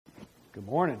Good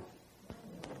morning.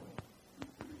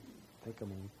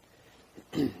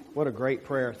 What a great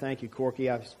prayer. Thank you, Corky.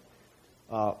 I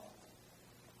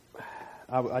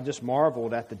just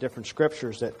marveled at the different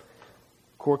scriptures that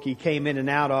Corky came in and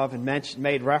out of and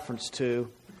made reference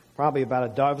to. Probably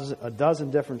about a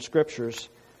dozen different scriptures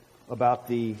about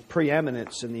the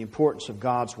preeminence and the importance of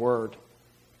God's Word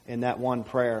in that one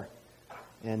prayer.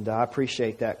 And I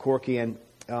appreciate that, Corky. And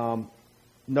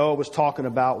Noah was talking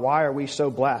about why are we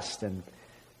so blessed, and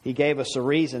he gave us a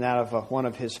reason out of one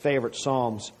of his favorite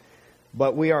Psalms.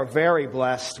 But we are very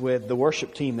blessed with the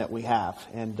worship team that we have.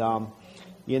 And,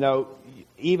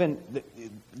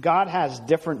 God has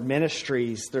different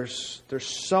ministries. There's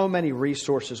so many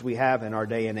resources we have in our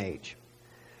day and age.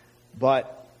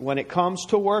 But when it comes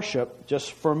to worship,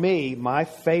 just for me, my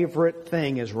favorite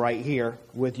thing is right here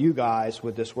with you guys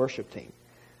with this worship team.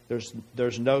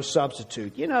 There's no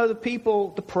substitute. You know, the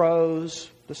people, the pros,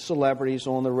 the celebrities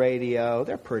on the radio,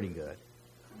 they're pretty good.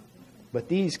 But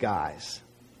these guys,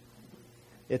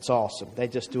 it's awesome. They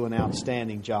just do an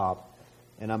outstanding job.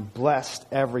 And I'm blessed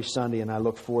every Sunday, and I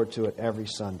look forward to it every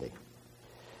Sunday.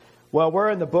 Well, we're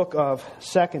in the book of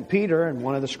 2 Peter, and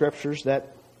one of the scriptures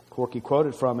that Corky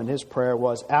quoted from in his prayer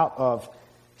was out of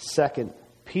 2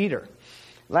 Peter.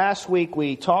 Last week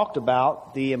we talked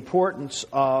about the importance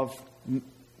of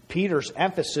Peter's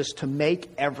emphasis to make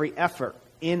every effort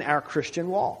in our Christian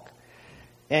walk.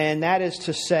 And that is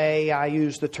to say, I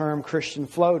use the term Christian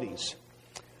floaties.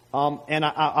 And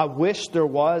I wish there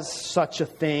was such a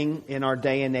thing in our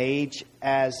day and age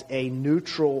as a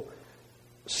neutral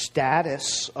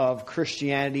status of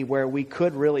Christianity where we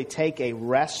could really take a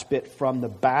respite from the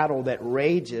battle that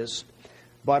rages,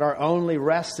 but our only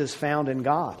rest is found in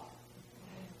God.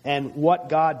 And what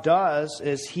God does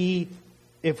is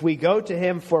if we go to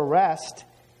Him for rest,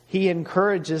 He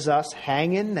encourages us,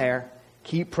 hang in there,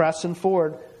 keep pressing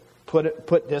forward,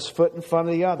 put this foot in front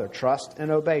of the other, trust and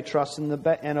obey,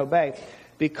 and obey.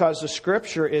 Because the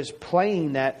Scripture is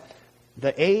plain that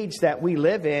the age that we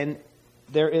live in,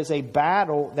 there is a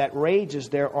battle that rages.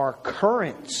 There are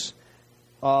currents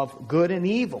of good and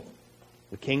evil,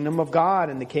 the kingdom of God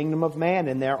and the kingdom of man,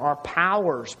 and there are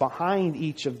powers behind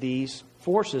each of these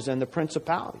forces and the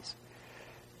principalities.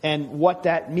 And what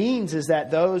that means is that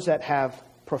those that have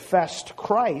professed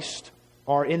Christ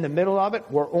are in the middle of it.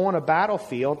 We're on a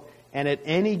battlefield, and at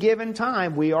any given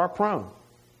time, we are prone.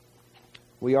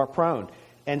 We are prone.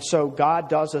 And so God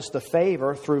does us the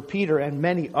favor through Peter and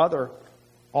many other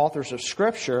authors of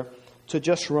Scripture to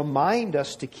just remind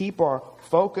us to keep our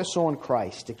focus on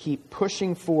Christ, to keep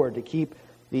pushing forward, to keep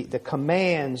the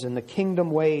commands and the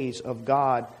kingdom ways of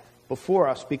God before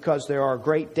us, because there are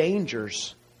great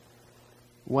dangers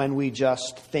when we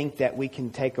just think that we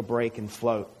can take a break and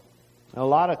float. And a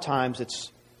lot of times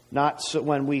it's not so,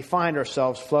 when we find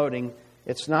ourselves floating,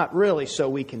 it's not really so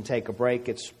we can take a break.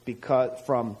 It's because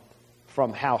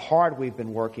from how hard we've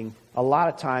been working. A lot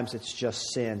of times it's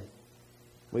just sin.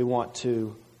 We want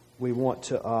to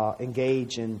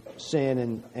engage in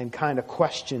sin and kind of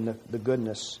question the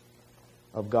goodness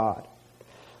of God.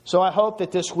 So I hope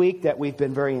that this week that we've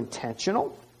been very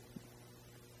intentional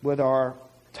with our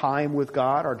time with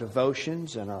God, our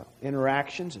devotions and our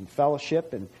interactions and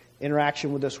fellowship and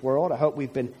interaction with this world. I hope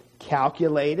we've been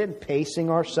calculated, pacing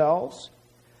ourselves,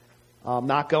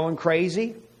 not going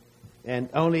crazy, and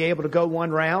only able to go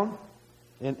one round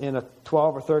in a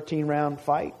 12 or 13 round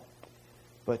fight,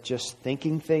 but just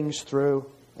thinking things through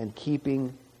and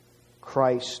keeping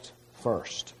Christ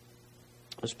first.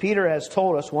 As Peter has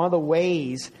told us, one of the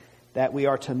ways that we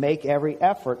are to make every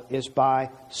effort is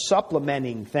by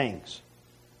supplementing things.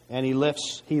 And he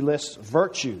lists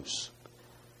virtues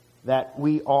that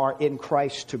we are in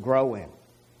Christ to grow in.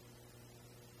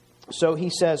 So he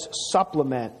says,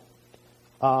 supplement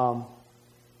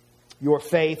your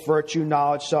faith, virtue,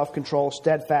 knowledge, self-control,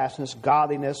 steadfastness,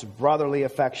 godliness, brotherly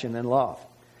affection, and love.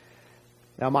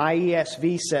 Now, my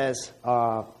ESV says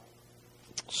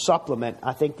supplement.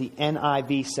 I think the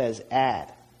NIV says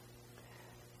add.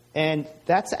 And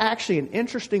that's actually an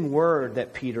interesting word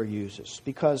that Peter uses,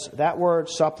 because that word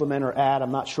supplement or add,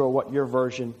 I'm not sure what your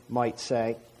version might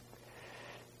say.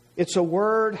 It's a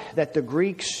word that the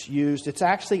Greeks used. It's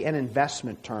actually an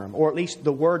investment term, or at least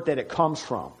the word that it comes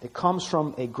from. It comes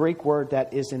from a Greek word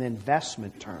that is an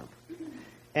investment term.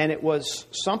 And it was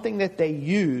something that they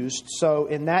used. So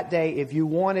in that day, if you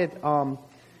wanted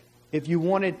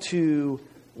to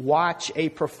watch a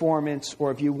performance,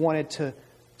 or if you wanted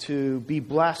to be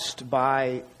blessed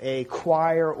by a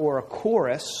choir or a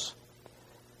chorus,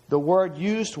 the word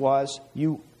used was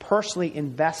you personally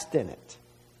invest in it.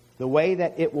 The way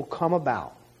that it will come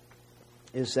about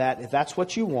is that if that's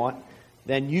what you want,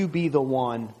 then you be the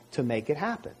one to make it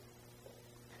happen.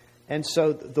 And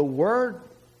so the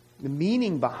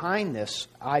meaning behind this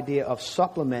idea of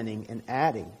supplementing and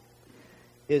adding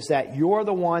is that you're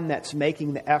the one that's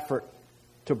making the effort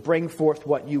to bring forth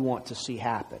what you want to see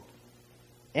happen.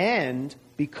 And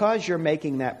because you're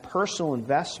making that personal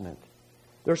investment,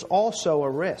 there's also a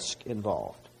risk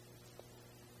involved.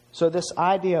 So this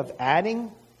idea of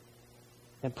adding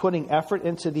and putting effort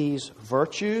into these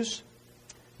virtues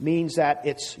means that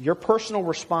it's your personal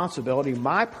responsibility,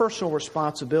 my personal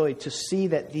responsibility, to see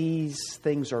that these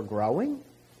things are growing.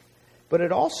 But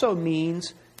it also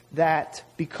means that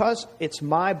because it's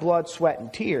my blood, sweat,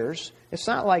 and tears, it's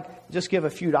not like just give a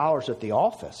few dollars at the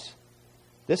office.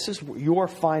 This is your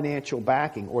financial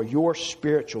backing, or your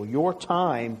spiritual, your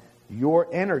time, your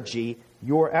energy,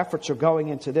 your efforts are going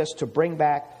into this to bring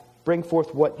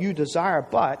forth what you desire,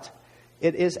 but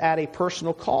it is at a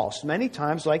personal cost. Many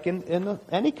times, like in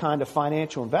any kind of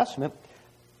financial investment,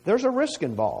 there's a risk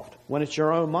involved when it's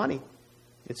your own money.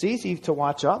 It's easy to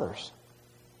watch others,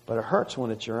 but it hurts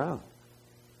when it's your own.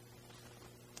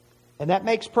 And that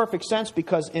makes perfect sense,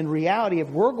 because in reality, if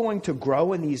we're going to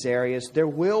grow in these areas, there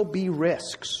will be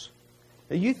risks.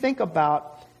 Now, you think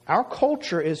about, our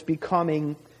culture is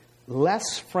becoming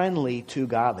less friendly to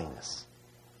godliness.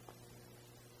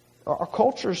 Our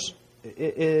culture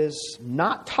is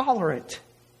not tolerant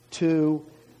to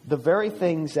the very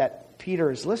things that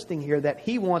Peter is listing here that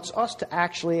he wants us to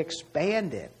actually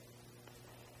expand in.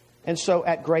 And so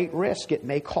at great risk, it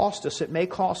may cost us. It may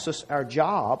cost us our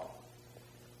job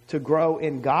to grow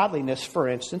in godliness, for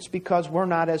instance, because we're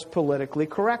not as politically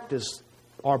correct as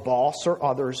our boss or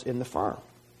others in the firm.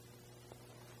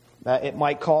 It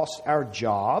might cost our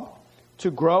job to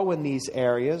grow in these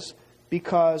areas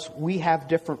because we have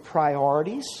different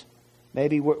priorities.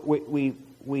 Maybe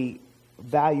we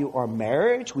value our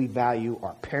marriage, we value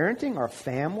our parenting, our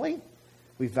family,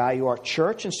 we value our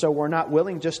church, and so we're not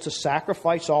willing just to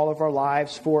sacrifice all of our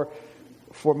lives for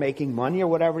making money or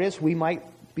whatever it is. We might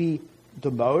be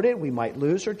demoted, we might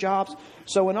lose our jobs.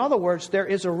 So in other words, there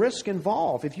is a risk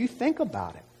involved if you think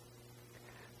about it.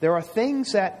 There are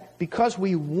things that, because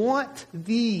we want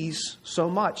these so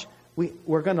much,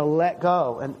 we're going to let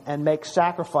go and make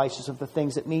sacrifices of the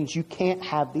things. It means you can't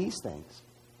have these things.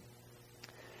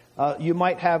 You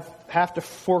might have to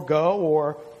forego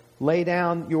or lay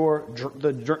down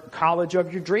the college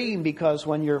of your dream, because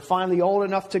when you're finally old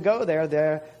enough to go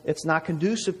there, it's not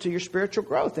conducive to your spiritual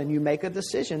growth, and you make a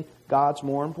decision. God's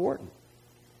more important.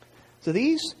 So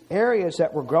these areas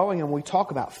that we're growing, and we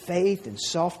talk about faith and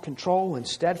self-control and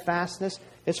steadfastness,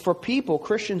 it's for people,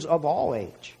 Christians of all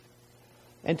age.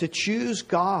 And to choose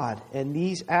God and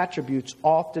these attributes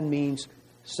often means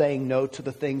saying no to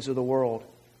the things of the world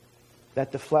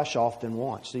that the flesh often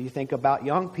wants. So you think about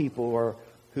young people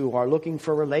who are looking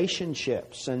for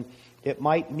relationships, and it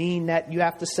might mean that you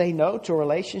have to say no to a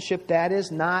relationship that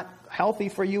is not healthy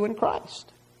for you in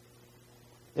Christ.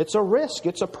 It's a risk.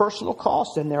 It's a personal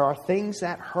cost, and there are things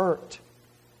that hurt.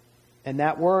 And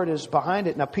that word is behind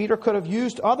it. Now, Peter could have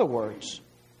used other words,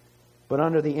 but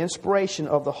under the inspiration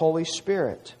of the Holy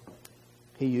Spirit,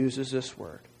 he uses this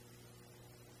word.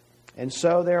 And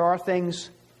so there are things,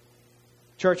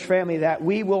 church family, that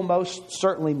we will most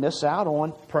certainly miss out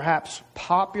on. Perhaps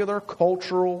popular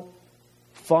cultural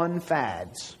fun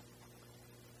fads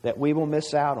that we will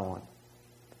miss out on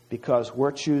because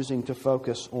we're choosing to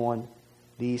focus on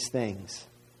these things.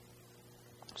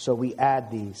 So we add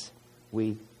these,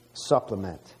 we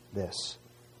supplement this,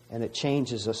 and it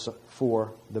changes us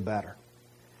for the better.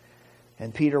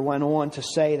 And Peter went on to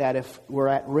say that if we're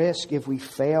at risk, if we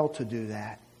fail to do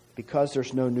that, because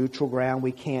there's no neutral ground,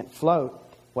 we can't float,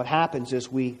 what happens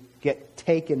is we get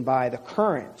taken by the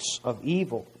currents of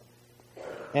evil,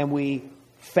 and we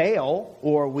fail,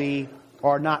 or we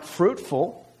are not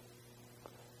fruitful,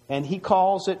 and he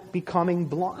calls it becoming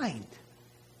blind.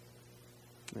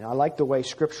 I like the way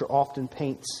Scripture often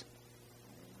paints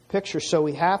pictures. So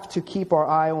we have to keep our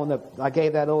eye on I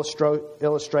gave that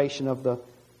illustration of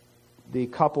the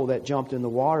couple that jumped in the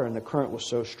water and the current was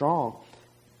so strong.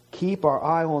 Keep our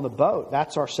eye on the boat.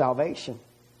 That's our salvation.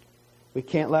 We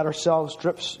can't let ourselves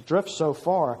drift so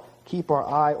far. Keep our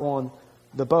eye on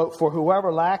the boat. For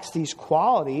whoever lacks these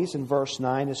qualities, in verse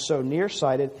 9, is so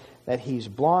nearsighted that he's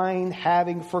blind,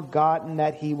 having forgotten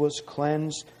that he was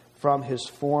cleansed from his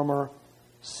former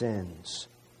sins.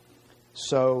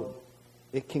 So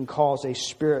it can cause a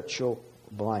spiritual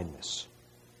blindness.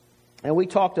 And we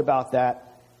talked about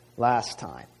that last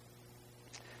time.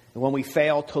 And when we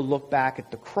fail to look back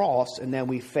at the cross, and then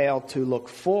we fail to look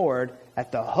forward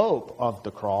at the hope of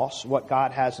the cross, what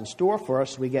God has in store for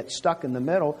us, we get stuck in the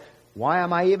middle. Why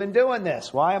am I even doing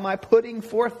this? Why am I putting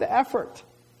forth the effort?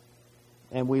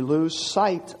 And we lose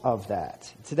sight of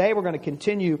that. Today we're going to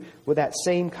continue with that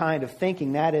same kind of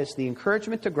thinking. That is the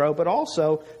encouragement to grow, but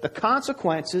also the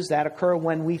consequences that occur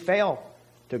when we fail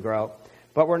to grow.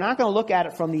 But we're not going to look at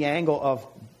it from the angle of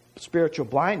spiritual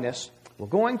blindness. We're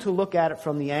going to look at it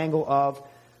from the angle of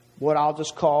what I'll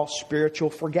just call spiritual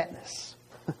forgetfulness.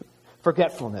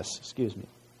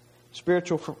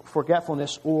 Spiritual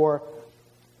forgetfulness, or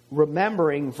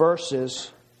remembering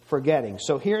versus forgetting.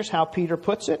 So here's how Peter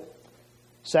puts it.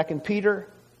 2 Peter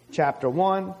chapter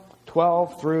 1,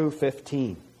 12 through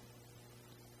 15.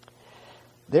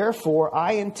 Therefore,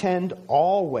 I intend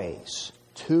always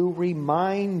to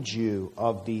remind you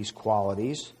of these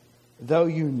qualities, though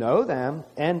you know them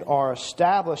and are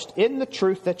established in the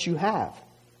truth that you have.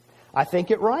 I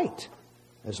think it right,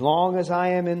 as long as I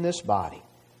am in this body,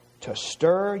 to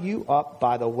stir you up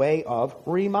by the way of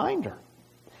reminder,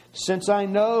 since I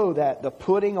know that the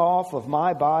putting off of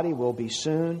my body will be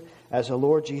soon, as the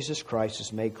Lord Jesus Christ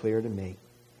has made clear to me.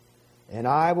 And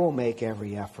I will make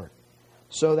every effort,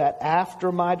 so that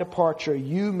after my departure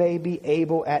you may be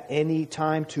able at any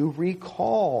time to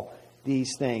recall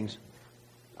these things.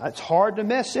 It's hard to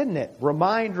miss, isn't it?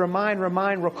 Remind,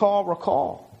 recall,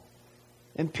 recall.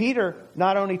 And Peter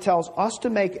not only tells us to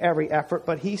make every effort,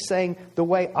 but he's saying the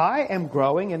way I am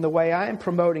growing and the way I am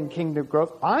promoting kingdom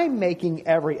growth, I'm making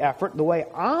every effort. The way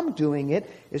I'm doing it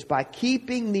is by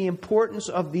keeping the importance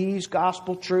of these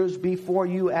gospel truths before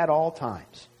you at all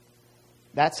times.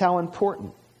 That's how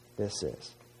important this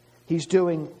is. He's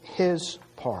doing his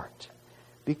part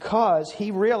because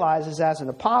he realizes as an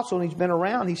apostle, and he's been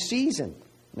around, he's seasoned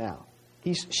now.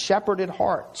 He's shepherded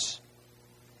hearts.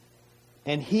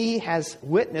 And he has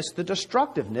witnessed the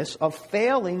destructiveness of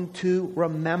failing to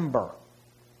remember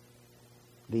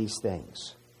these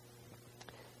things.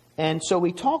 And so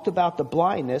we talked about the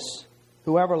blindness.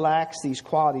 Whoever lacks these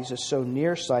qualities is so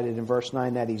nearsighted in verse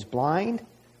 9 that he's blind.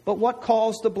 But what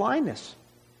caused the blindness?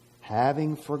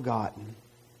 Having forgotten.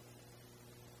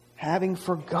 Having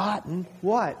forgotten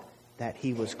what? That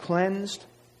he was cleansed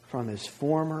from his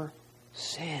former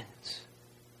sins.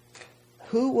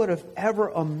 Who would have ever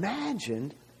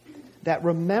imagined that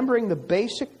remembering the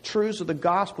basic truths of the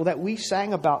gospel that we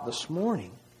sang about this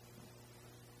morning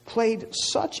played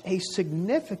such a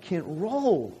significant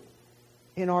role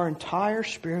in our entire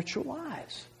spiritual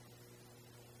lives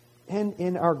and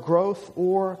in our growth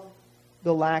or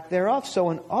the lack thereof?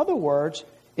 So in other words,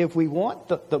 if we want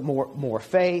the more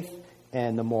faith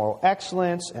and the moral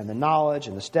excellence and the knowledge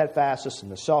and the steadfastness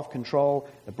and the self-control,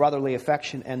 the brotherly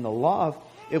affection and the love,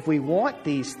 if we want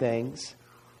these things,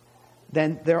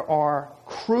 then there are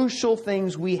crucial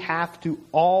things we have to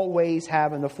always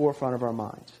have in the forefront of our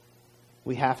minds.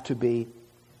 We have to be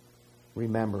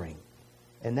remembering.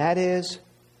 And that is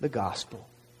the gospel.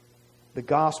 The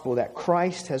gospel that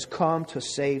Christ has come to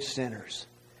save sinners.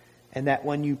 And that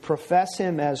when you profess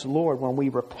Him as Lord, when we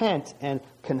repent and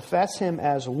confess Him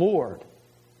as Lord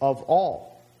of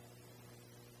all,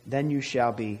 then you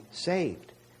shall be saved.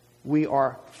 We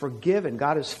are forgiven.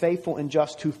 God is faithful and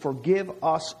just to forgive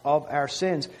us of our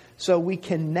sins. So we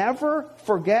can never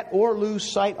forget or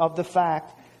lose sight of the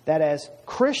fact that as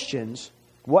Christians,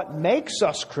 what makes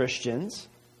us Christians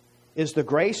is the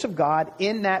grace of God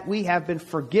in that we have been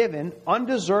forgiven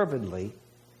undeservedly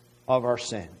of our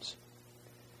sins.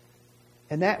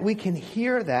 And that we can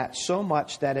hear that so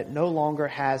much that it no longer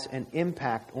has an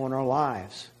impact on our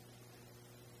lives.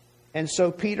 And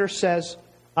so Peter says,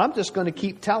 I'm just going to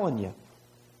keep telling you.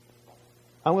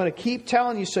 I'm going to keep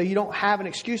telling you so you don't have an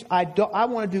excuse. I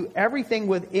want to do everything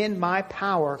within my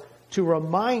power to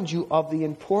remind you of the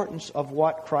importance of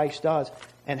what Christ does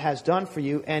and has done for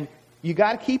you. And you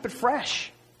got to keep it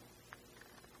fresh.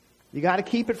 You got to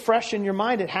keep it fresh in your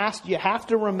mind. You have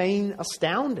to remain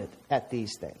astounded at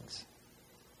these things.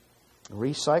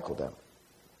 Recycle them.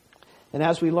 And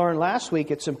as we learned last week,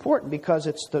 it's important because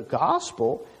it's the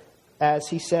gospel. As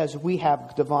he says, we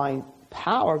have divine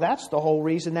power. That's the whole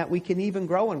reason that we can even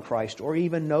grow in Christ or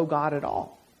even know God at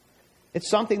all. It's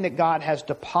something that God has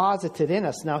deposited in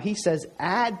us. Now, he says,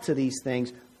 add to these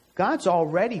things. God's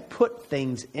already put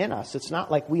things in us. It's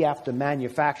not like we have to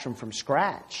manufacture them from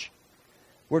scratch.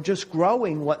 We're just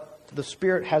growing what the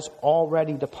Spirit has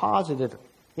already deposited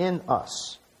in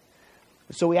us.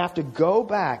 So we have to go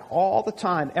back all the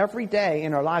time, every day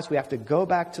in our lives, we have to go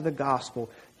back to the gospel.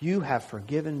 You have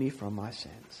forgiven me from my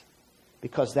sins.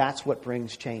 Because that's what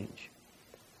brings change.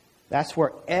 That's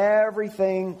where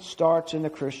everything starts in the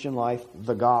Christian life,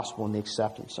 the gospel and the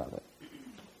acceptance of it.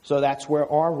 So that's where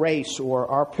our race or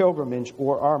our pilgrimage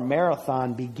or our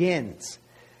marathon begins.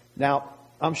 Now,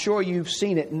 I'm sure you've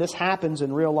seen it, and this happens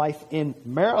in real life in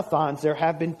marathons. There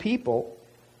have been people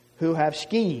who have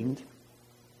schemed,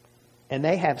 and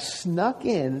they have snuck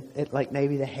in at like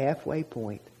maybe the halfway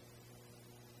point.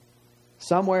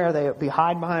 Somewhere they'll be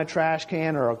hiding behind a trash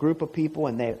can or a group of people,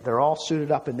 and they're all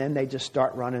suited up, and then they just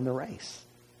start running the race.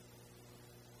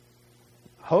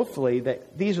 Hopefully,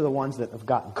 these are the ones that have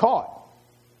gotten caught.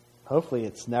 Hopefully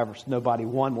it's nobody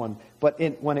won one. But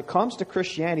when it comes to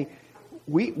Christianity,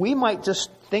 we might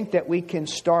just think that we can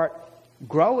start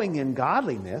growing in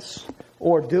godliness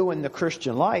or doing the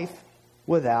Christian life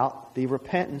without the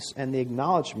repentance and the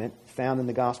acknowledgement found in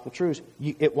the gospel truths.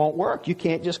 It won't work. You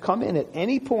can't just come in at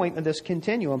any point of this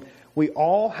continuum. We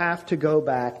all have to go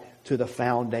back to the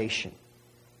foundation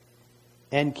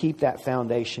and keep that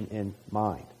foundation in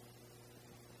mind.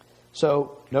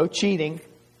 So, no cheating,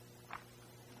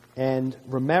 and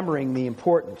remembering the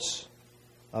importance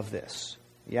of this.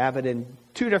 You have it in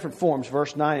two different forms,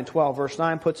 verse 9 and 12. Verse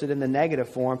 9 puts it in the negative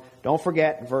form. Don't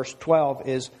forget. Verse 12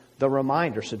 is the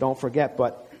reminder. So don't forget,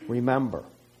 but remember.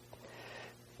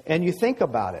 And you think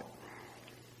about it.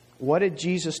 What did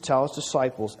Jesus tell his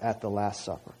disciples at the Last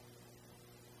Supper?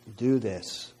 Do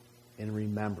this in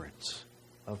remembrance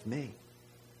of me.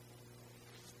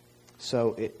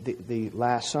 So the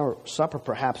Last Supper,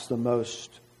 perhaps the most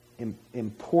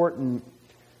important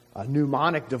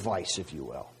mnemonic device, if you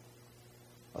will,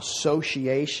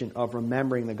 association of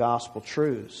remembering the gospel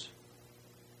truths,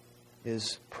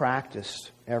 is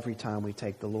practiced every time we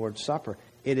take the Lord's Supper.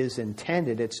 It is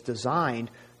intended, it's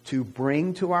designed to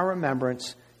bring to our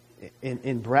remembrance,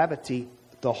 in brevity,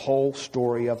 the whole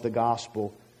story of the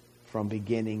gospel from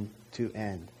beginning to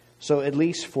end. So at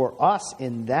least for us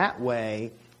in that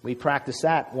way, we practice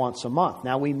that once a month.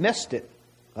 Now, we missed it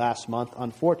last month,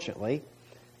 unfortunately,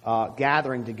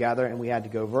 gathering together, and we had to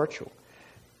go virtual.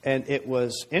 And it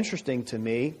was interesting to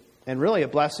me, and really a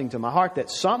blessing to my heart, that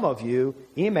some of you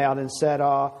emailed and said,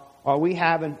 are we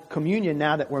having communion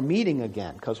now that we're meeting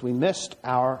again? Because we missed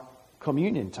our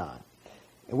communion time.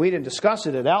 And we didn't discuss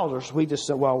it at Elders. We just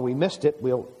said, well, we missed it.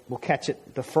 We'll catch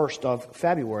it the 1st of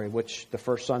February, the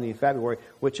first Sunday in February,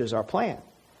 which is our plan.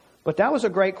 But that was a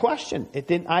great question. It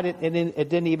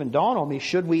didn't even dawn on me,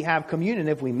 should we have communion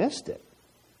if we missed it?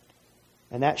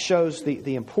 And that shows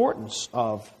the importance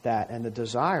of that and the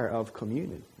desire of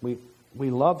communion. We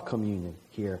love communion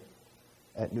here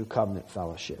at New Covenant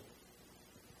Fellowship.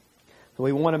 So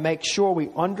we want to make sure we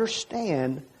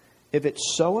understand, if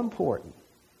it's so important,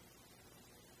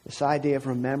 this idea of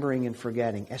remembering and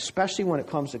forgetting, especially when it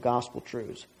comes to gospel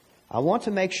truths. I want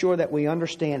to make sure that we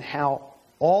understand how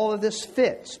all of this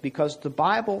fits, because the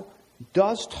Bible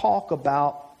does talk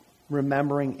about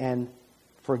remembering and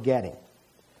forgetting.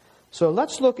 So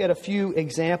let's look at a few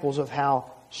examples of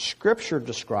how Scripture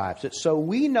describes it, so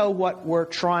we know what we're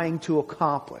trying to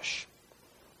accomplish,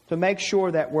 to make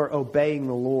sure that we're obeying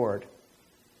the Lord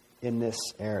in this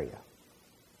area.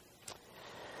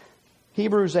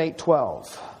 Hebrews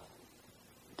 8:12.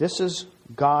 This is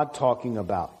God talking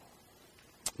about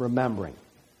remembering.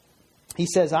 He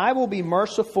says, I will be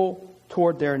merciful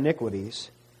toward their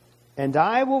iniquities, and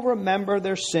I will remember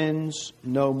their sins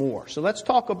no more. So let's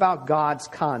talk about God's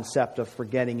concept of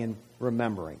forgetting and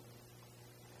remembering.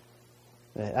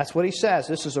 That's what he says.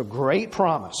 This is a great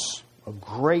promise. A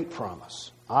great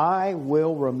promise. I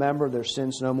will remember their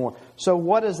sins no more. So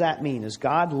what does that mean? Is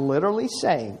God literally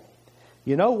saying,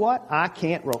 you know what? I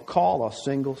can't recall a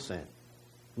single sin.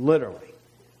 Literally.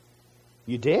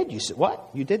 You did? You said, what?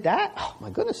 You did that? Oh my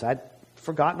goodness, I'd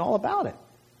forgotten all about it.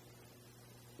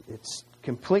 It's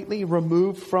completely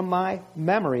removed from my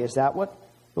memory. Is that what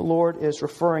the Lord is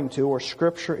referring to, or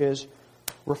Scripture is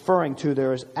referring to?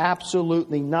 There is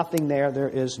absolutely nothing there. There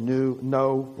is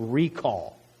no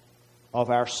recall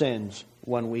of our sins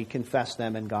when we confess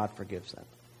them and God forgives them.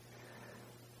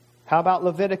 How about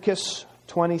Leviticus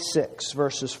 26,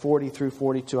 verses 40 through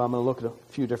 42? I'm going to look at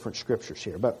a few different scriptures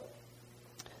here.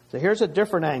 So here's a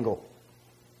different angle.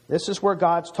 This is where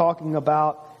God's talking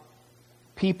about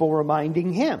people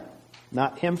reminding Him.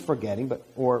 Not Him forgetting,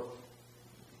 or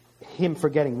Him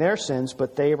forgetting their sins,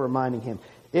 but they reminding Him.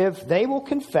 If they will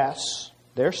confess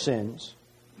their sins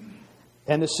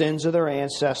and the sins of their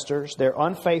ancestors, their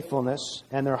unfaithfulness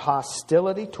and their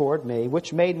hostility toward me,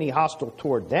 which made me hostile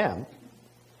toward them,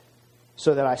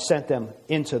 so that I sent them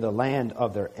into the land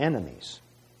of their enemies,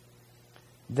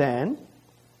 then,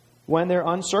 when their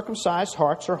uncircumcised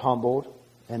hearts are humbled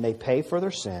and they pay for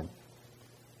their sin,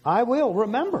 I will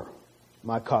remember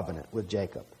my covenant with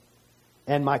Jacob,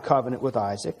 and my covenant with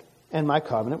Isaac, and my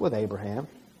covenant with Abraham,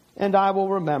 and I will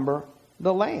remember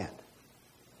the land.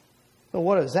 So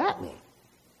what does that mean?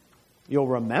 You'll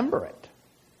remember it.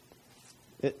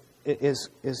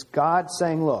 is God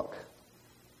saying, look,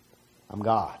 I'm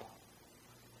God.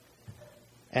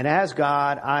 And as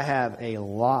God, I have a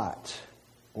lot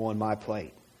on my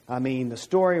plate. I mean, the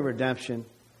story of redemption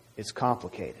is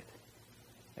complicated.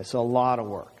 It's a lot of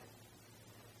work.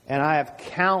 And I have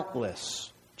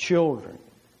countless children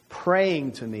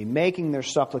praying to me, making their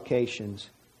supplications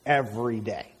every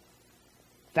day.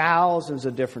 Thousands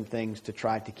of different things to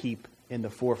try to keep in the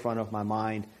forefront of my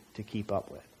mind to keep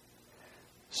up with.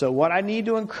 So what I need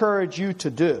to encourage you to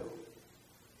do,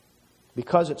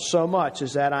 because it's so much,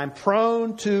 is that I'm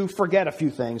prone to forget a few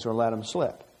things or let them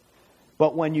slip.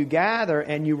 But when you gather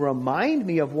and you remind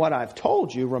me of what I've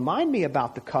told you, remind me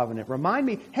about the covenant, remind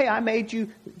me, hey, I made you,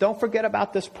 don't forget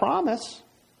about this promise.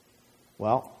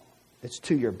 Well, it's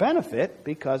to your benefit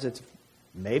because it's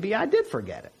maybe I did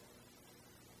forget it.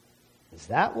 Is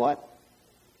that what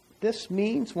this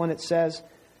means when it says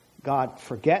God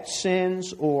forgets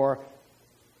sins, or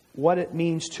what it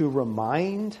means to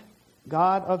remind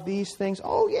God of these things?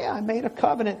 Oh, yeah, I made a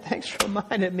covenant. Thanks for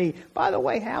reminding me. By the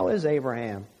way, how is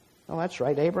Abraham? Oh, that's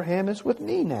right. Abraham is with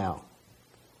me now.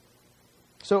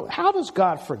 So how does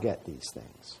God forget these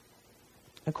things?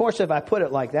 Of course, if I put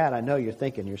it like that, I know you're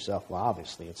thinking to yourself, well,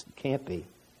 obviously, it can't be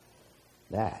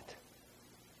that.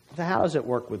 So how does it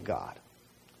work with God?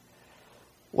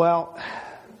 Well,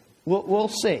 we'll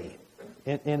see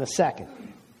in a second.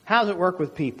 How does it work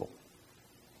with people?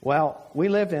 Well, we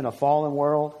live in a fallen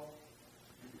world,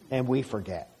 and we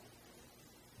forget.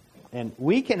 And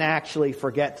we can actually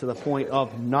forget to the point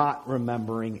of not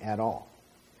remembering at all.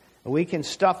 We can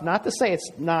stuff, not to say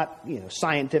it's not,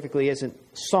 scientifically isn't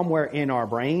somewhere in our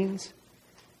brains,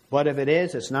 but if it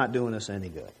is, it's not doing us any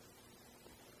good.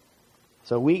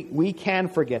 So we can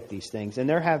forget these things. And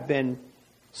there have been,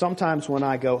 sometimes when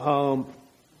I go home,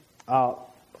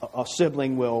 a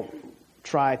sibling will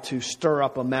try to stir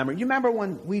up a memory. You remember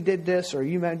when we did this, or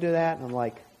you remember do that? And I'm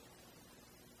like,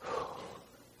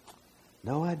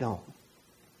 no, I don't.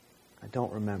 I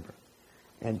don't remember.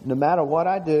 And no matter what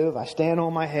I do, if I stand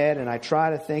on my head and I try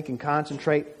to think and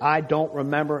concentrate, I don't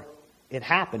remember it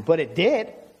happened. But it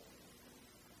did.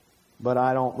 But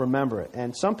I don't remember it.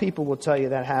 And some people will tell you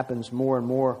that happens more and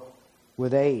more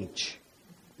with age.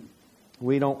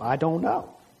 I don't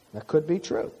know. That could be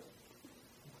true.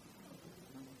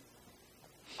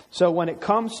 So when it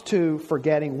comes to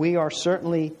forgetting, we are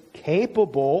certainly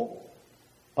capable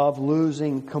of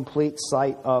losing complete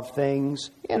sight of things.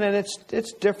 And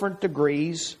it's different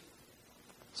degrees.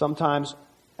 Sometimes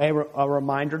a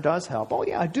reminder does help. Oh,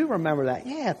 yeah, I do remember that.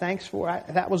 Yeah, thanks for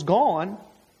it. That was gone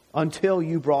until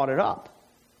you brought it up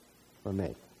for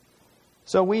me.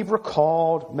 So we've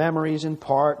recalled memories in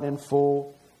part and in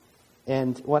full.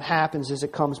 And what happens is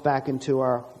it comes back into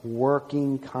our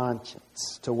working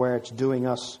conscience to where it's doing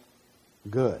us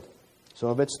good.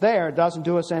 So if it's there, it doesn't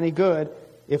do us any good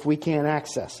if we can't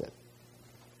access it.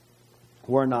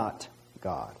 We're not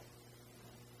God.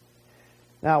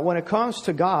 Now, when it comes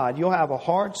to God, you'll have a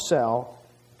hard sell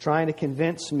trying to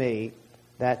convince me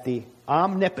that the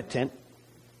omnipotent,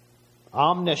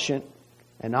 omniscient,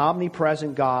 and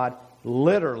omnipresent God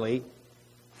literally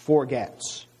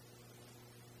forgets.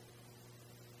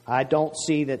 I don't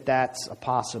see that that's a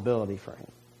possibility for Him.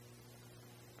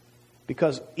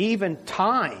 Because even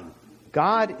time,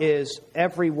 God is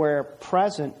everywhere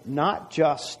present, not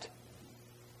just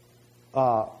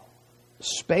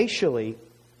spatially,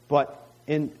 but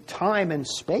in time and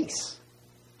space.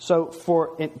 So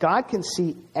God can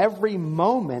see every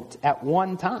moment at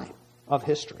one time of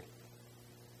history.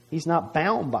 He's not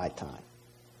bound by time.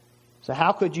 So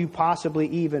how could you possibly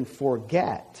even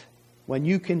forget when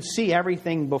you can see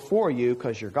everything before you,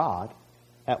 because you're God,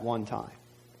 at one time?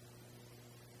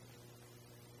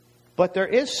 But there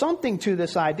is something to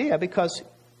this idea because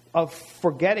of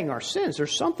forgetting our sins.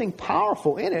 There's something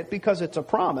powerful in it because it's a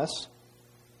promise,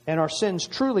 and our sins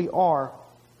truly are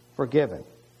forgiven.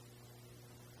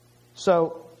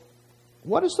 So,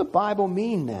 what does the Bible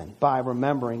mean then by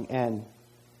remembering and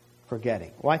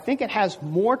forgetting? Well, I think it has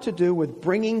more to do with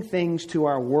bringing things to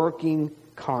our working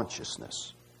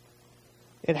consciousness.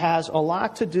 It has a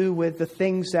lot to do with the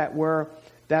things that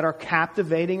are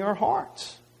captivating our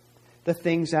hearts, the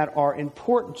things that are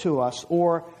important to us,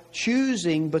 or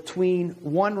choosing between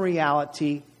one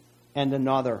reality and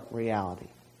another reality.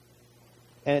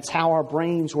 And it's how our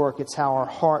brains work. It's how our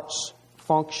hearts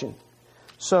function.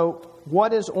 So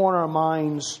what is on our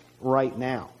minds right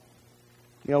now?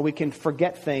 We can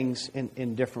forget things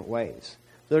in different ways.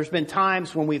 There's been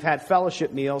times when we've had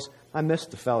fellowship meals. I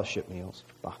missed the fellowship meals,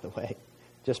 by the way.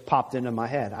 Just popped into my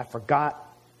head. I forgot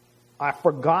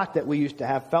that we used to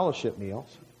have fellowship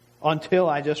meals until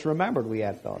I just remembered we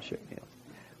had fellowship meals.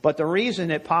 But the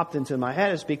reason it popped into my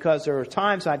head is because there were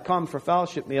times I'd come for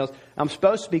fellowship meals. I'm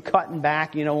supposed to be cutting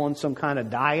back, on some kind of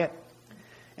diet.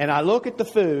 And I look at the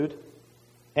food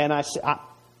and I say,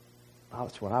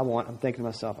 that's what I want. I'm thinking to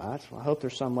myself, I hope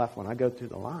there's some left when I go through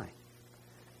the line.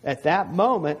 At that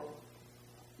moment,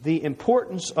 the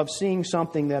importance of seeing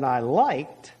something that I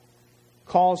liked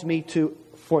caused me to,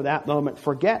 for that moment,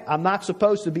 forget I'm not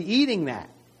supposed to be eating that.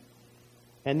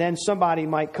 And then somebody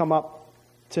might come up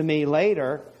to me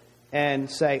later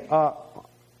and say,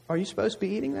 are you supposed to be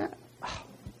eating that?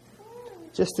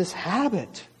 Just this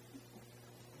habit.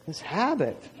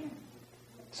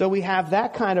 So we have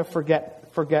that kind of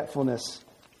forgetfulness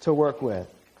to work with.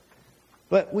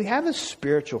 But we have a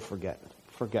spiritual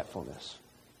forgetfulness.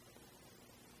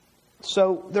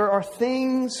 So there are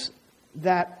things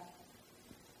that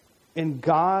in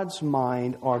God's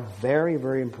mind are very,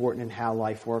 very important in how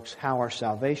life works, how our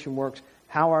salvation works,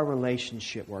 how our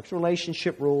relationship works.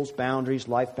 Relationship rules, boundaries,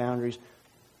 life boundaries,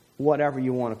 whatever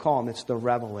you want to call them. It's the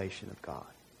revelation of God.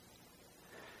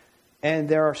 And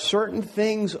there are certain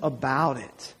things about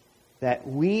it that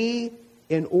we,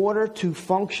 in order to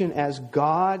function as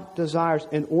God desires,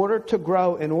 in order to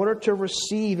grow, in order to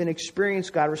receive and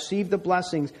experience God, receive the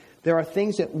blessings, there are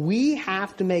things that we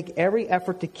have to make every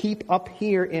effort to keep up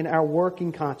here in our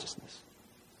working consciousness.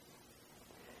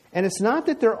 And it's not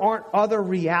that there aren't other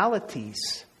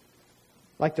realities,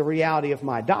 like the reality of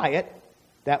my diet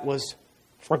that was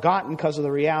forgotten because of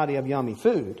the reality of yummy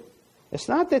food. It's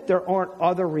not that there aren't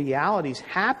other realities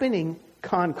happening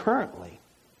concurrently.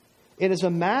 It is a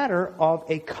matter of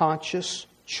a conscious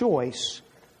choice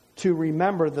to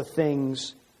remember the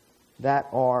things that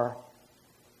are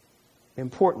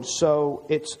important. So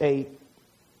it's a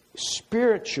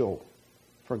spiritual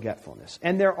forgetfulness.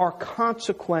 And there are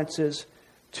consequences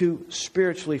to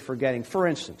spiritually forgetting. For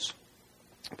instance,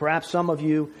 perhaps some of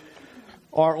you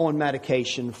are on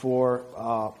medication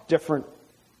for different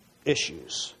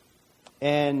issues.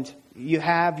 And you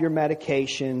have your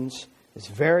medications. It's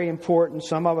very important.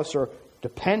 Some of us are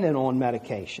dependent on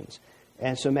medications.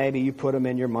 And so maybe you put them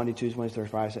in your Monday, Tuesday, Wednesday,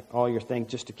 Thursday, Friday, all your things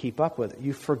just to keep up with it.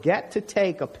 You forget to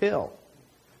take a pill.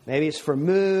 Maybe it's for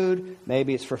mood.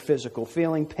 Maybe it's for physical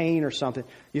feeling, pain or something.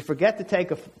 You forget to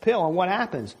take a pill, and what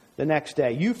happens the next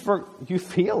day? You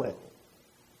feel it.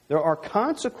 There are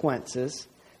consequences.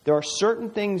 There are certain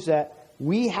things that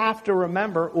we have to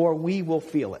remember or we will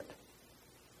feel it.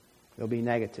 It'll be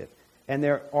negative. And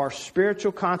there are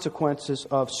spiritual consequences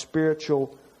of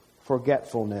spiritual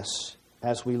forgetfulness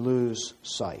as we lose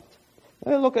sight.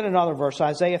 Let me look at another verse,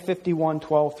 Isaiah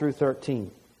 51:12 through 13.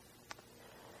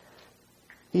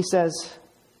 He says,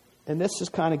 and this is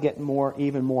kind of getting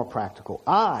even more practical.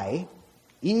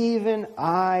 Even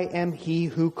I am he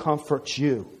who comforts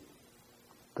you.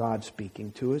 God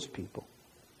speaking to his people.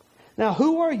 Now,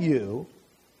 who are you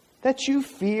that you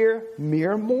fear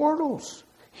mere mortals,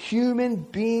 human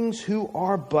beings who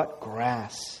are but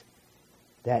grass,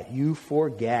 that you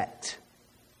forget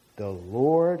the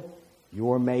Lord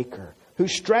your Maker, who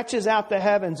stretches out the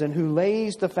heavens and who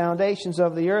lays the foundations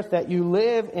of the earth, that you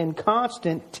live in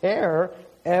constant terror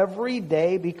every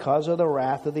day because of the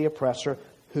wrath of the oppressor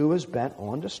who is bent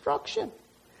on destruction.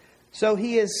 So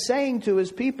he is saying to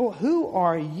his people, who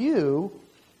are you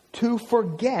to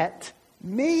forget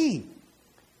me?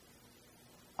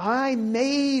 I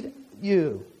made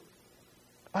you.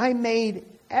 I made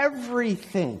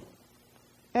everything.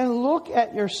 And look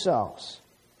at yourselves.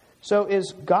 So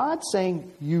is God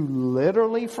saying you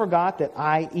literally forgot that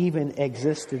I even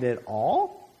existed at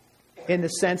all? In the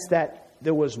sense that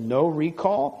there was no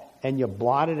recall and you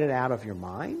blotted it out of your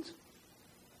minds?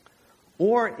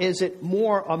 Or is it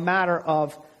more a matter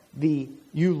of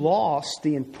you lost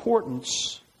the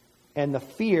importance and the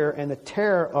fear and the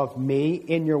terror of me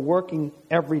in your working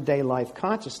everyday life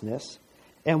consciousness,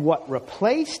 and what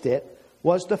replaced it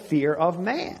was the fear of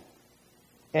man?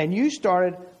 And you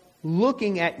started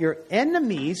looking at your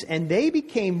enemies, and they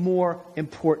became more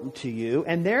important to you,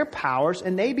 and their powers,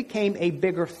 and they became a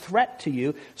bigger threat to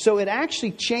you. So it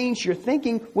actually changed your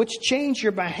thinking, which changed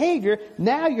your behavior.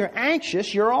 Now you're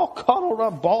anxious. You're all cuddled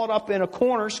up, balled up in a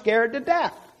corner, scared to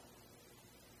death.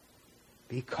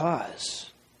 Because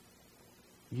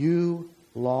you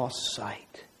lost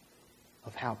sight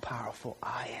of how powerful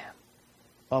I am,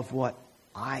 of what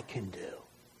I can do,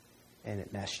 and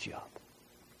it messed you up.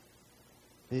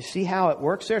 You see how it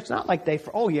works there? It's not like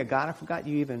God, I forgot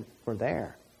you even were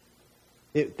there.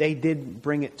 They didn't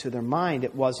bring it to their mind.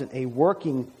 It wasn't a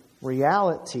working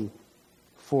reality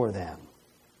for them.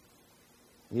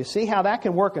 You see how that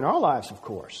can work in our lives, of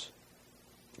course.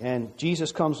 And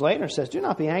Jesus comes later and says, do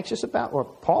not be anxious about, or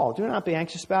Paul, do not be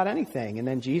anxious about anything. And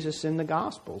then Jesus in the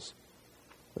Gospels,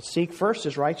 but seek first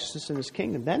His righteousness and His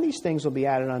kingdom. Then these things will be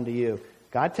added unto you.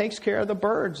 God takes care of the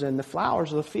birds and the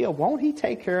flowers of the field. Won't He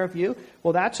take care of you?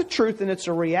 Well, that's a truth and it's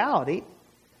a reality.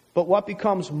 But what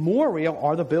becomes more real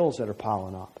are the bills that are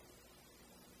piling up.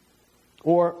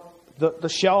 Or the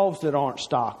shelves that aren't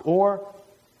stocked. Or,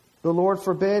 the Lord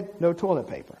forbid, no toilet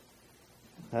paper.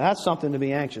 Now, that's something to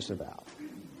be anxious about.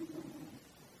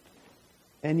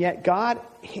 And yet God,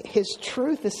 His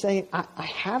truth is saying, I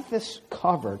have this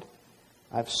covered.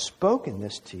 I've spoken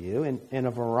this to you in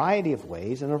a variety of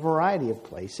ways, in a variety of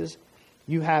places.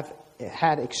 You have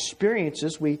had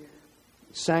experiences. We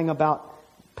sang about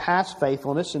past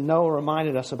faithfulness, and Noah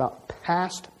reminded us about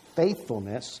past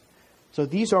faithfulness. So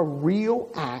these are real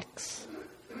acts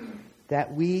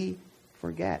that we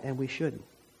forget, and we shouldn't.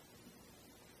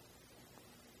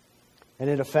 And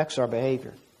it affects our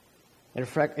behavior.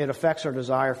 It affects our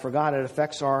desire for God. It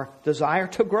affects our desire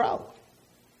to grow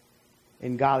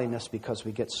in godliness because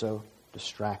we get so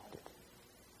distracted.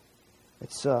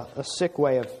 It's a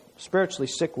spiritually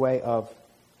sick way of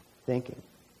thinking.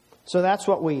 So that's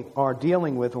what we are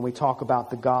dealing with when we talk about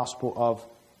the gospel of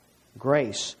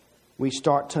grace. We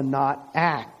start to not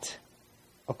act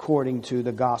according to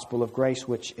the gospel of grace,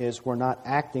 which is we're not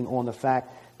acting on the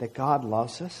fact that God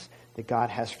loves us, that God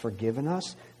has forgiven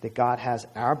us, that God has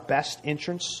our best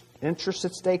interests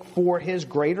at stake for His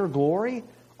greater glory.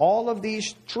 All of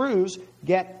these truths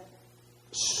get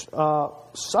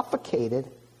suffocated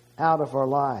out of our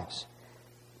lives.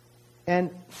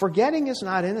 And forgetting is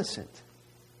not innocent.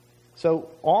 So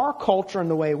our culture and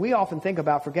the way we often think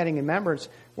about forgetting and remembrance,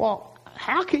 well,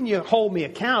 how can you hold me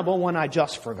accountable when I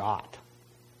just forgot?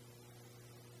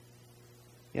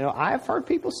 You know, I've heard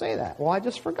people say that. Well, I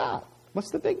just forgot.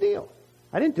 What's the big deal?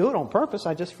 I didn't do it on purpose.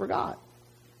 I just forgot.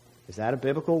 Is that a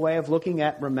biblical way of looking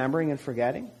at remembering and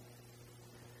forgetting?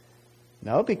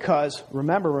 No, because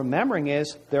remembering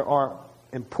is there are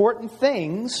important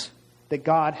things that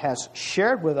God has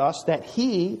shared with us that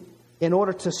He, in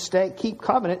order to keep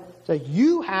covenant, so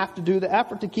you have to do the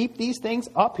effort to keep these things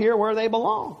up here where they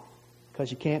belong, because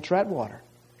you can't tread water.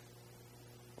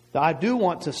 Now, I do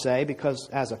want to say, because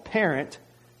as a parent,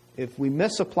 if we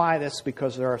misapply this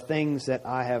because there are things that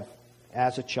I have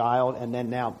as a child, and then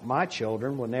now my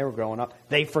children, when they were growing up,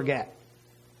 they forget.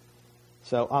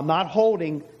 So I'm not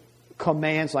holding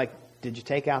commands like, did you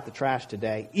take out the trash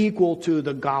today, equal to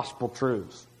the gospel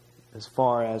truths as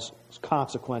far as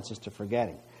consequences to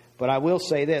forgetting. But I will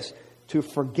say this, to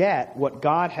forget what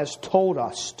God has told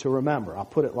us to remember. I'll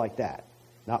put it like that.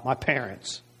 Not my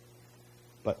parents.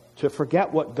 But to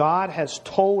forget what God has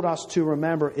told us to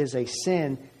remember is a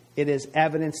sin. It is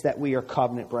evidence that we are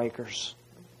covenant breakers.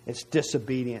 It's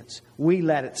disobedience. We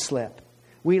let it slip.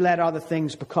 We let other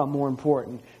things become more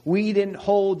important. We didn't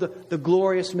hold the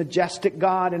glorious, majestic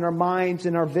God in our minds,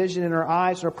 in our vision, in our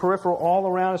eyes, in our peripheral, all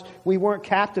around us. We weren't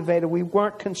captivated. We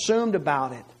weren't consumed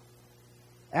about it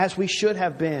as we should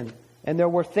have been. And there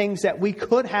were things that we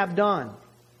could have done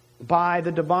by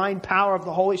the divine power of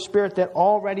the Holy Spirit that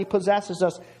already possesses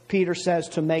us, Peter says,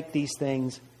 to make these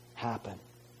things happen.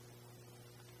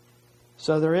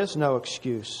 So there is no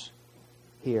excuse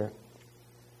here.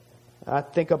 I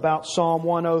think about Psalm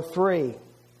 103.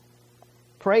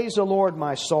 Praise the Lord,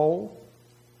 my soul.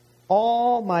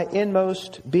 All my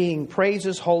inmost being, praise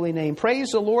His holy name. Praise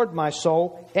the Lord, my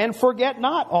soul, and forget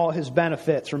not all His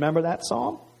benefits. Remember that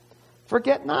psalm?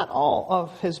 Forget not all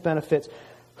of His benefits.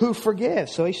 Who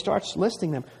forgives? So he starts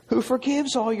listing them. Who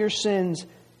forgives all your sins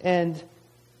and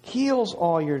heals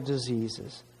all your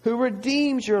diseases. Who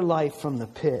redeems your life from the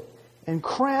pit and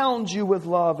crowns you with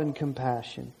love and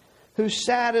compassion. Who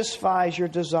satisfies your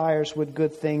desires with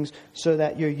good things so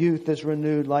that your youth is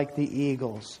renewed like the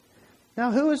eagles.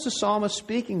 Now, who is the psalmist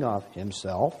speaking of?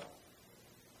 Himself.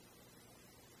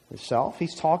 Himself.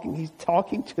 He's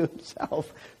talking to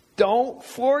himself. Don't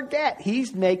forget.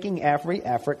 He's making every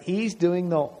effort. He's doing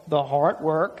the hard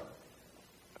work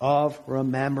of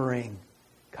remembering.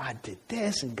 God did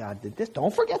this and God did this.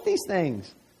 Don't forget these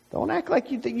things. Don't act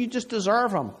like you think you just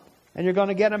deserve them. And you're going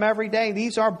to get them every day.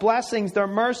 These are blessings, they're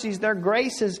mercies, they're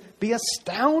graces. Be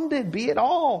astounded, be it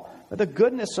all, with the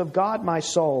goodness of God, my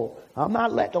soul.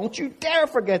 Don't you dare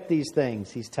forget these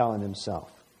things, he's telling himself.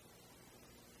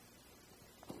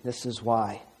 This is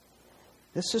why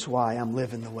I'm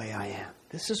living the way I am.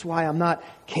 This is why I'm not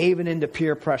caving into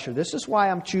peer pressure. This is why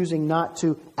I'm choosing not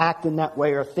to act in that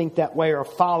way or think that way or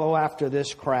follow after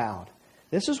this crowd.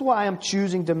 This is why I'm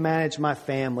choosing to manage my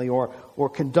family or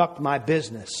conduct my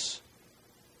business.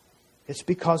 It's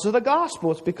because of the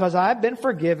gospel. It's because I've been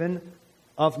forgiven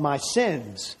of my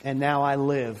sins, and now I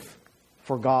live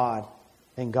for God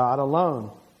and God alone.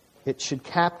 It should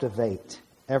captivate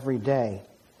every day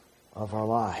of our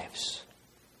lives.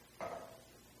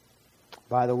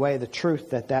 By the way, the truth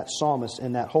that psalmist,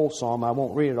 in that whole psalm, I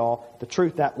won't read it all, the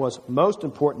truth that was most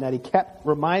important that he kept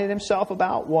reminding himself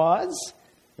about was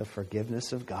the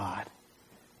forgiveness of God,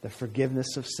 the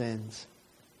forgiveness of sins.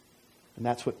 And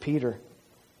that's what Peter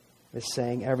is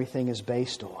saying everything is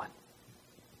based on.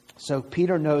 So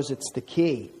Peter knows it's the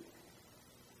key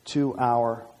to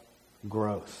our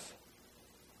growth.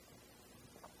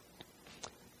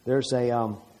 There's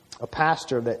a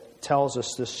pastor that tells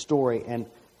us this story, and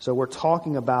so we're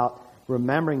talking about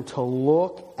remembering to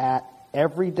look at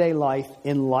everyday life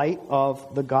in light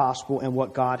of the gospel and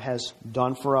what God has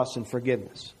done for us in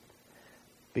forgiveness.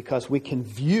 Because we can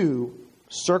view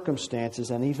circumstances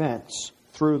and events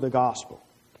through the gospel.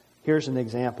 Here's an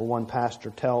example. One pastor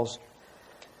tells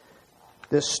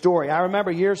this story. I remember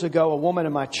years ago, a woman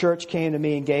in my church came to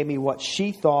me and gave me what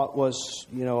she thought was,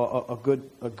 a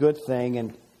good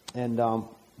thing. And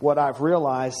what I've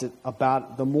realized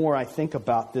about the more I think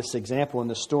about this example in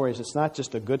the story is it's not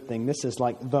just a good thing. This is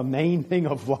like the main thing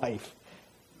of life.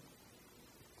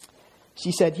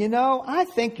 She said, I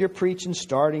think your preaching's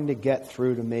starting to get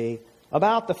through to me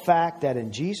about the fact that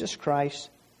in Jesus Christ,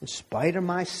 in spite of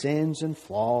my sins and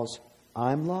flaws,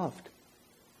 I'm loved.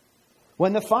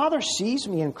 When the Father sees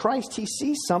me in Christ, He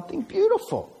sees something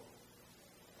beautiful.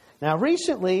 Now,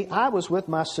 recently, I was with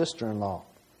my sister-in-law,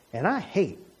 and I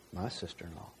hate my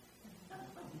sister-in-law.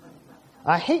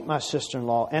 I hate my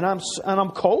sister-in-law, and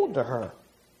I'm cold to her.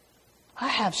 I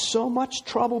have so much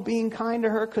trouble being kind to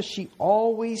her because she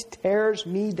always tears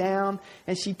me down.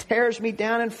 And she tears me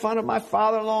down in front of my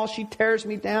father-in-law. She tears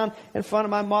me down in front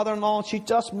of my mother-in-law. And she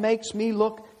just makes me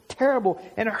look terrible.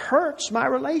 And it hurts my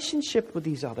relationship with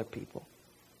these other people.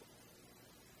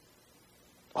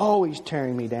 Always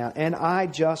tearing me down. And I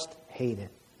just hate it.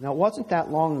 Now, it wasn't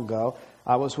that long ago.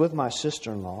 I was with my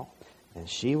sister-in-law. And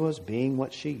she was being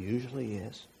what she usually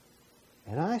is.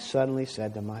 And I suddenly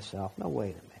said to myself, now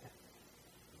wait a minute.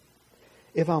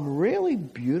 If I'm really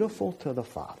beautiful to the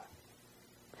Father,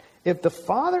 if the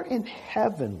Father in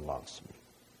heaven loves me,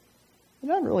 it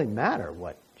doesn't really matter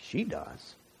what she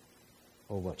does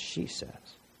or what she says.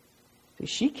 See,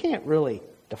 she can't really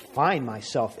define my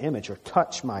self-image or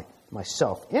touch my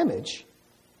self-image.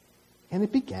 And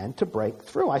it began to break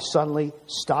through. I suddenly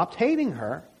stopped hating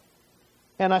her.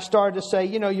 And I started to say,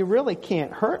 you really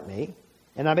can't hurt me.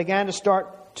 And I began to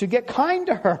start to get kind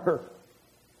to her.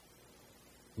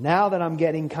 Now that I'm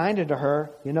getting kinder to her,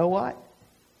 you know what?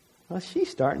 Well, she's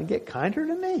starting to get kinder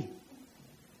to me.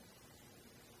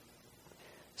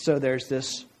 So there's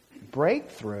this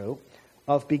breakthrough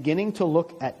of beginning to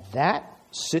look at that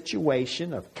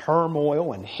situation of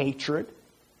turmoil and hatred,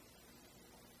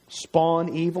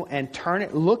 spawn evil, and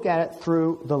look at it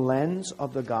through the lens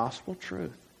of the gospel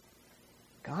truth.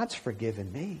 God's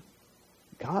forgiven me.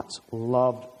 God's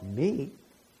loved me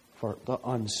for the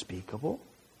unspeakable.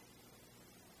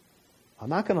 I'm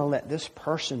not going to let this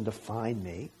person define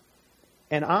me.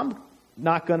 And I'm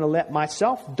not going to let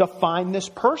myself define this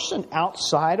person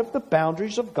outside of the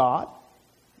boundaries of God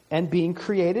and being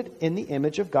created in the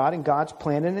image of God and God's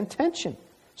plan and intention.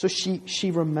 So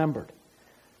she remembered.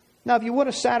 Now, if you would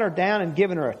have sat her down and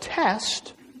given her a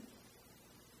test,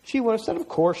 she would have said, of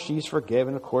course she's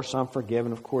forgiven. Of course I'm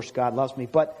forgiven. Of course God loves me.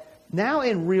 But now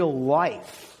in real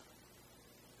life,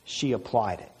 she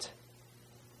applied it.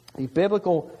 The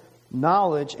biblical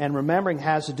knowledge and remembering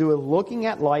has to do with looking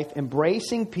at life,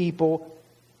 embracing people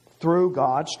through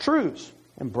God's truths.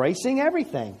 Embracing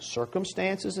everything,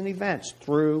 circumstances and events,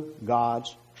 through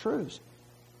God's truths.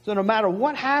 So no matter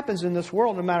what happens in this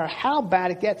world, no matter how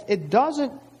bad it gets, it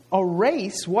doesn't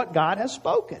erase what God has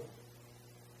spoken.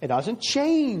 It doesn't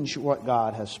change what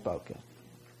God has spoken.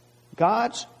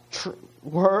 God's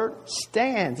word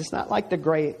stands. It's not like the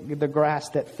grass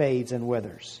that fades and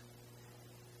withers.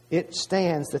 It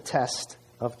stands the test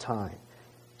of time.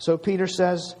 So Peter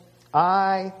says,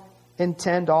 I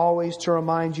intend always to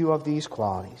remind you of these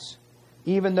qualities,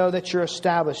 even though that you're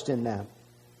established in them,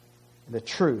 the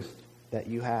truth that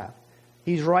you have.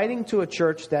 He's writing to a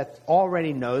church that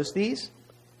already knows these.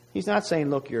 He's not saying,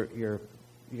 look, you're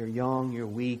young, you're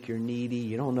weak, you're needy,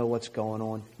 you don't know what's going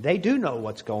on. They do know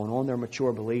what's going on. They're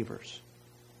mature believers.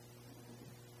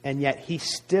 And yet he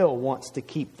still wants to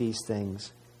keep these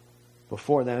things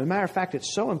before them. As a matter of fact,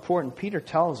 it's so important. Peter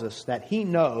tells us that he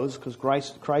knows, because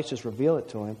Christ has revealed it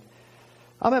to him,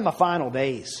 I'm in my final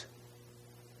days.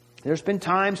 There's been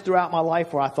times throughout my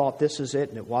life where I thought this is it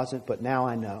and it wasn't, but now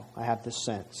I know. I have this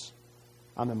sense.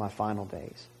 I'm in my final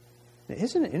days.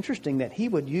 Isn't it interesting that he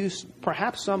would use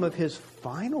perhaps some of his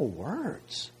final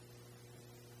words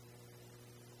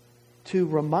to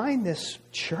remind this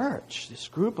church, this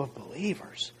group of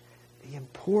believers, the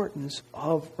importance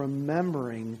of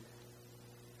remembering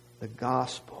the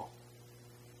gospel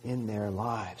in their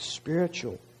lives.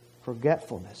 Spiritual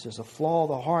forgetfulness is a flaw of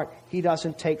the heart he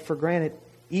doesn't take for granted,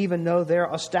 even though they're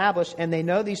established and they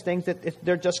know these things that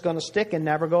they're just going to stick and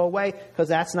never go away, because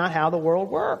that's not how the world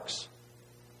works.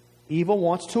 Evil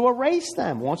wants to erase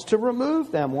them, wants to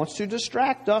remove them, wants to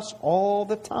distract us all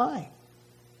the time.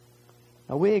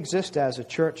 Now, we exist as a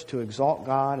church to exalt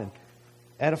God and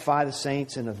edify the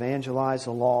saints and evangelize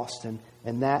the lost, and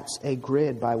that's a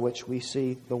grid by which we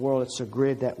see the world. It's a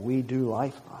grid that we do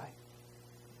life by.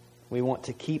 We want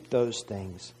to keep those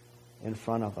things in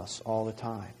front of us all the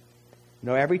time. You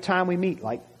know, every time we meet,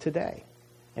 like today,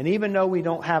 and even though we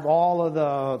don't have all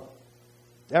of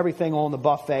everything on the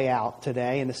buffet out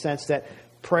today, in the sense that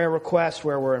prayer requests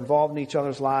where we're involved in each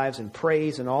other's lives and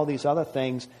praise and all these other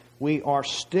things, we are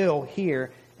still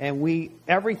here, and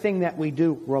everything that we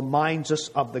do reminds us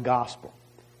of the gospel.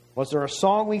 Was there a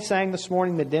song we sang this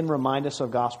morning that didn't remind us of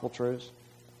gospel truths?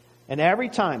 And every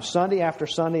time, Sunday after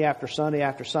Sunday after Sunday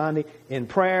after Sunday, in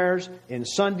prayers, in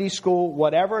Sunday school,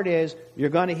 whatever it is, you're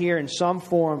going to hear in some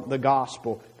form the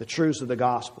gospel, the truths of the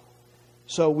gospel.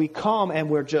 So we come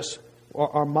and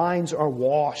our minds are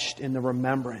washed in the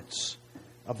remembrance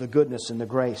of the goodness and the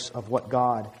grace of what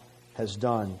God has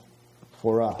done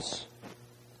for us.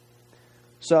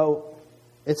 So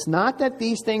it's not that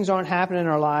these things aren't happening in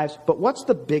our lives, but what's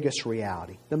the biggest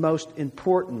reality, the most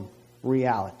important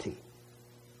reality?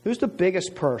 Who's the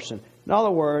biggest person? In other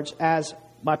words, as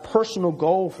my personal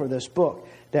goal for this book,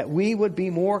 that we would be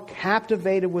more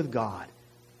captivated with God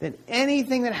than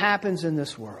anything that happens in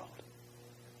this world.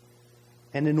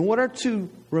 And in order to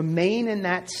remain in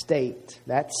that state,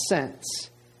 that sense,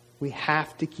 we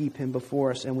have to keep Him before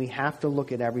us, and we have to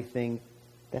look at everything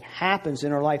that happens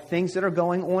in our life, things that are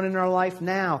going on in our life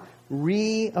now,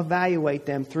 reevaluate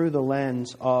them through the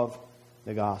lens of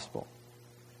the gospel.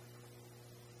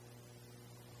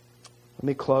 Let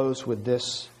me close with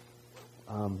this,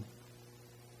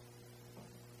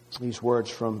 these words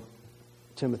from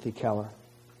Timothy Keller.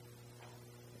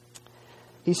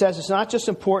 He says, it's not just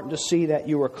important to see that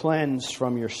you were cleansed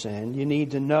from your sin. You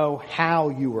need to know how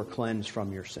you were cleansed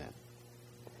from your sin.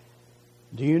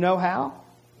 Do you know how?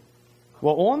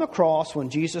 Well, on the cross, when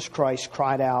Jesus Christ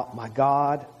cried out, my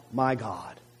God,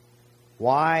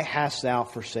 why hast thou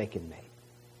forsaken me?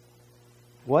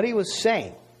 What he was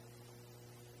saying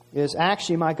is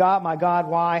actually, my God,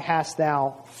 why hast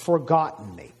thou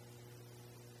forgotten me?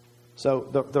 So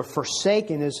the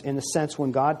forsaken is in the sense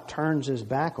when God turns His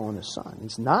back on His Son.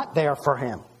 He's not there for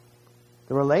him.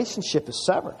 The relationship is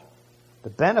severed. The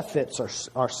benefits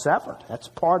are severed. That's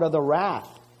part of the wrath.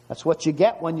 That's what you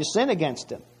get when you sin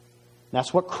against Him.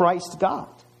 That's what Christ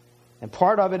got. And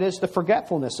part of it is the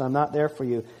forgetfulness. I'm not there for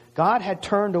you. God had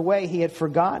turned away. He had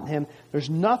forgotten him. There's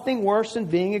nothing worse than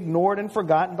being ignored and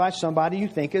forgotten by somebody you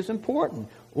think is important.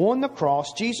 On the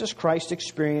cross, Jesus Christ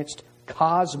experienced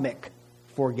cosmic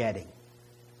forgetting.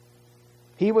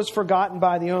 He was forgotten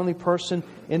by the only person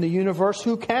in the universe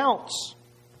who counts.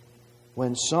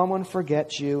 When someone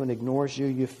forgets you and ignores you,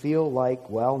 you feel like,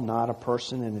 well, not a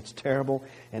person, and it's terrible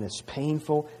and it's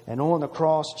painful. And on the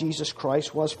cross, Jesus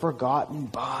Christ was forgotten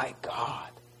by God.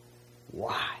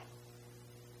 Why?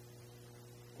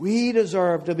 We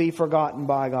deserve to be forgotten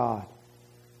by God.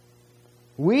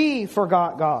 We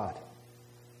forgot God.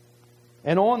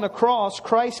 And on the cross,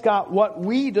 Christ got what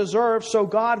we deserve, so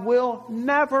God will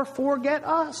never forget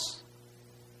us.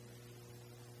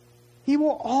 He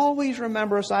will always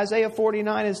remember us. Isaiah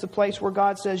 49 is the place where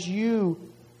God says, you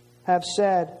have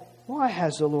said, why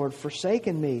has the Lord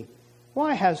forsaken me?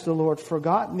 Why has the Lord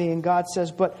forgotten me? And God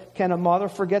says, but can a mother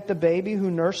forget the baby who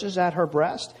nurses at her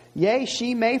breast? Yea,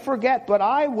 she may forget, but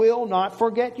I will not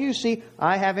forget you. See,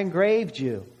 I have engraved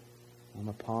you on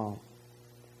the palm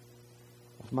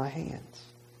of my hands.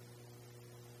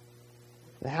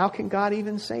 Now, how can God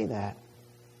even say that?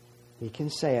 He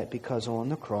can say it because on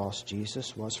the cross,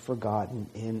 Jesus was forgotten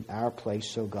in our place,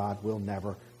 so God will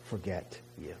never forget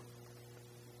you.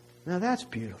 Now, that's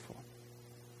beautiful.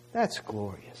 That's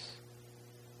glorious.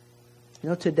 You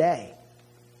know, today,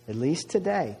 at least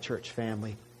today, church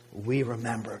family, we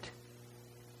remembered.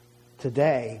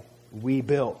 Today, we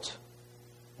built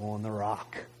on the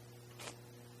rock.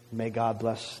 May God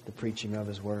bless the preaching of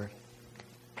His word.